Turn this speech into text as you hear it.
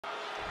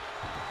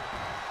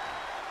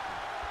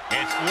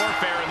It's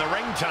warfare in the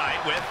ring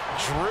tonight with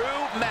Drew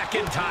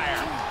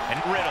McIntyre and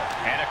Riddle.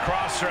 And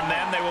across from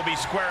them, they will be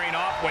squaring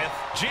off with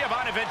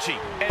Vinci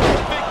and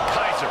Big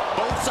Kaiser.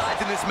 Both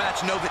sides in this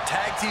match know that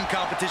tag team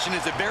competition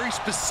is a very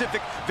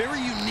specific,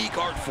 very unique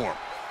art form.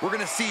 We're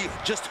going to see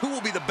just who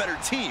will be the better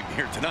team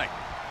here tonight.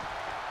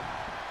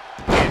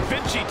 And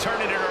Vinci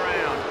turning it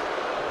around.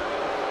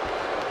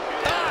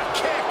 Ah,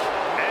 kick!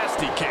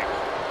 Nasty kick.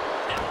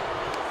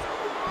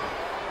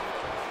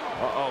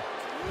 Uh-oh.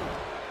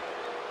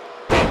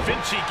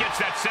 Vinci gets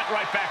that sent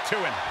right back to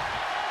him.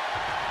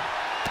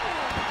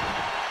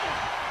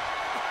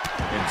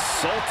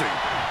 Insulting.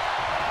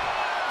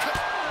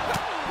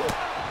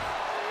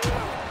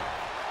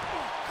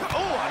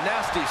 Oh, a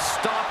nasty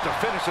stop to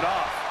finish it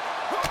off.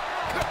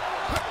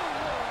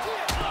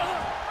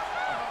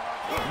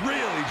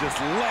 Really just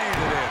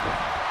laying it in.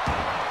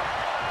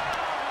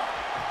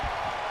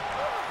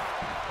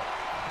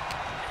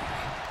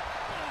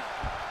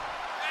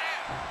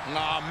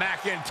 Oh,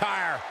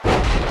 McIntyre.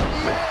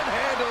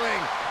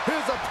 Manhandling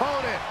his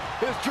opponent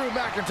is Drew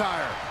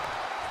McIntyre.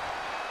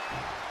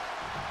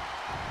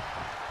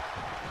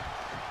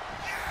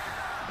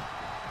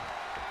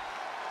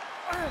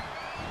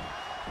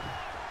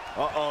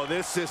 Uh-oh,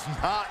 this is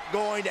not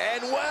going to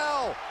end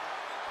well.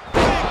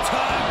 Big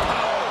time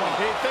power.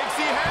 He thinks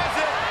he has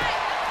it.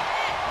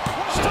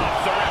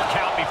 Stops the ref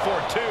count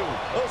before 2.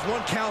 Those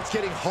 1 counts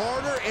getting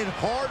harder and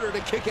harder to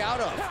kick out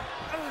of.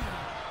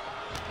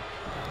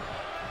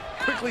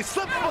 Quickly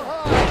slips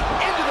behind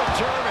into the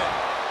German.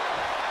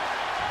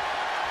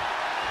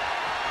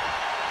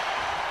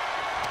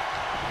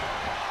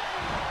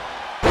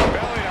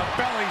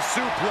 Belly-to-belly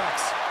suplex.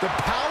 The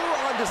power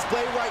on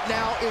display right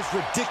now is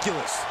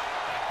ridiculous.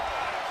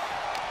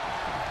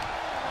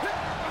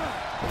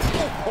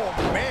 Oh,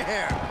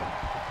 man.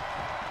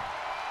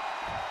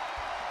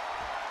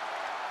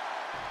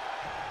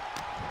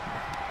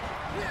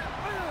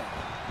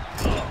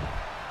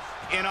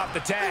 In off the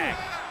tag.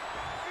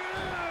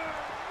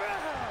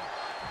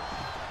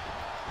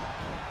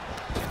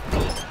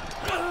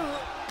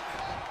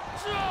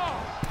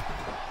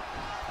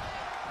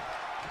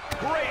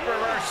 Great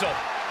reversal.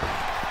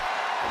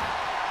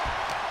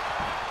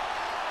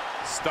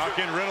 Stuck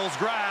in Riddle's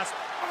grasp.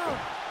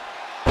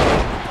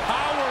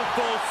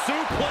 Powerful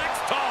suplex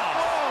toss.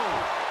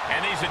 Oh.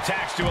 And these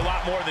attacks do a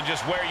lot more than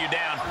just wear you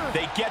down.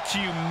 They get to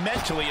you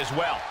mentally as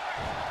well.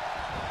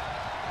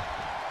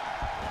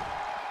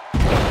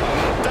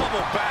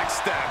 Double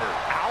backstabber.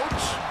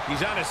 Ouch.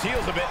 He's on his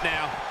heels a bit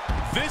now.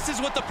 This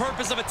is what the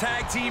purpose of a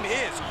tag team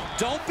is.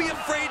 Don't be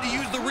afraid to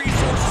use the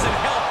resources and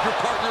help your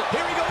partner.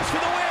 Here he goes for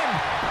the win.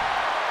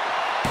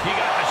 He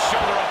got the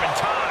shoulder up in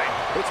time.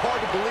 It's hard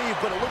to believe,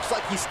 but it looks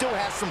like he still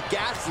has some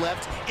gas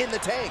left in the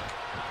tank.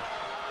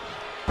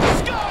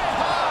 Sky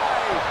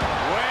high!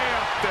 Way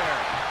up there.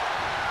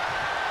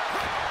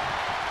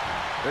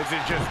 This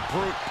is just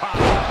brute power.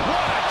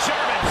 What a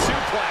German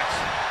suplex.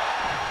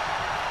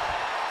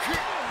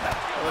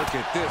 Look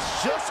at this,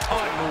 just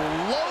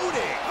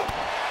unloading.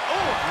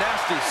 Oh, a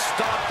nasty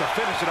stop to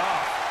finish it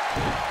off.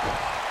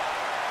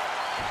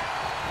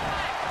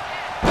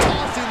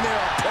 Tossing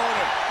their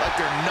opponent like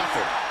they're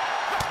nothing.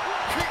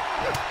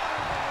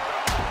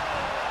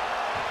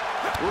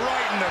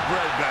 Right in the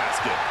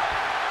breadbasket.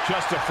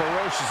 Just a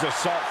ferocious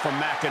assault from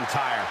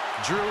McIntyre.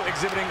 Drew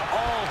exhibiting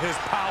all his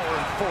power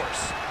and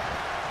force.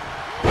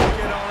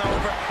 Get on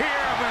over here,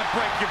 I'm gonna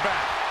break your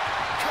back.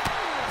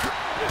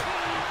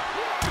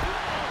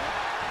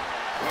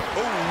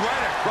 Oh,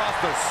 right across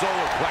the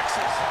solar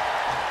plexus.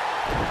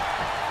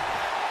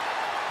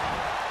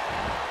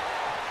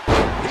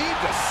 He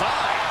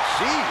decides,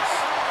 jeez.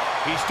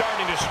 He's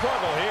starting to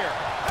struggle here.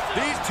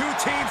 These two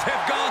teams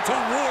have gone to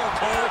war,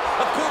 Cole.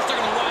 Of course they're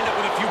going to wind up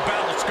with a few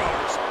battle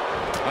scars.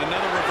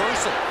 Another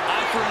reversal.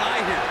 Eye for an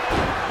eye here.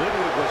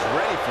 Literally was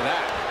ready for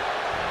that.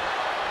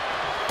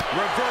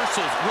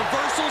 Reversals,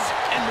 reversals,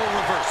 and more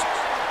reversals.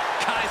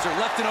 Kaiser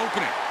left an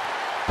opening.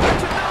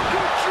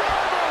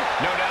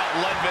 No doubt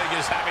Ludwig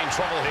is having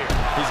trouble here.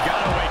 He's got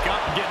to wake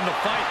up and get in the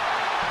fight.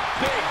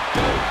 Big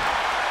boot.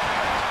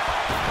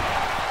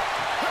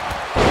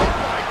 Oh,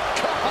 my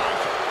God.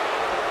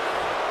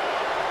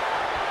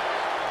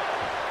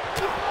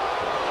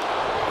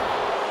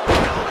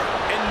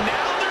 And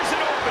now there's an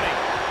opening.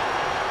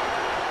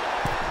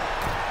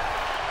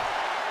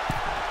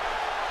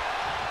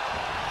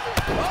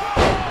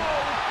 Oh,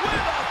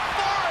 with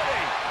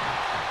authority.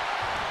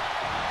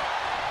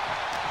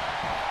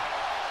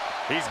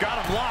 He's got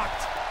him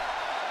locked.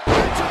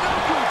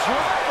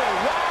 Driver,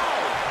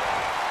 wow.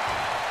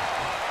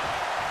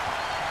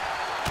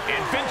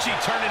 And Vinci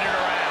turning it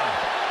around.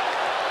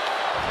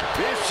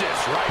 Vicious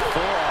right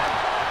forearm.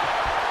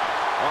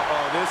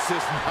 Uh-oh, this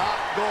is not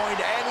going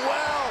to end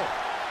well.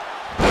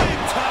 Big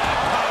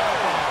time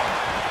powerbomb.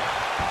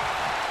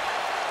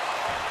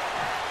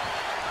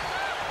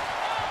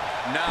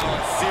 Now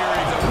a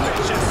series of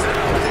vicious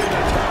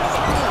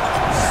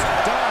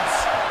stunts.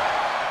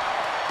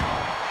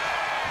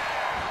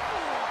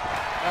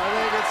 I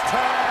think it's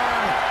time.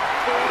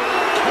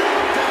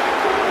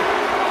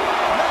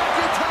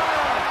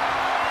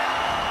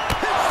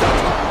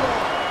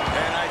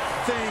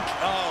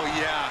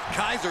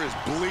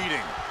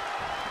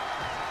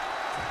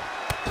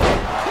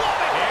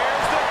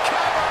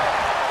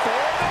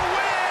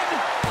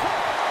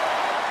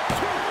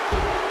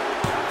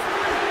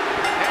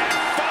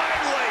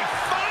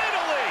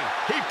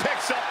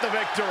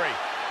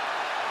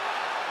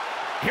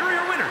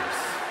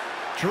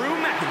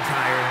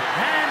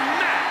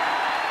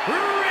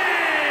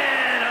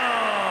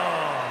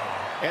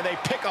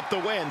 up the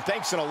win,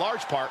 thanks in a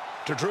large part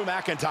to Drew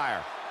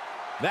McIntyre.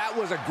 That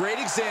was a great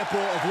example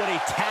of what a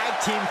tag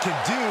team can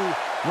do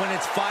when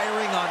it's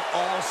firing on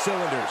all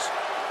cylinders.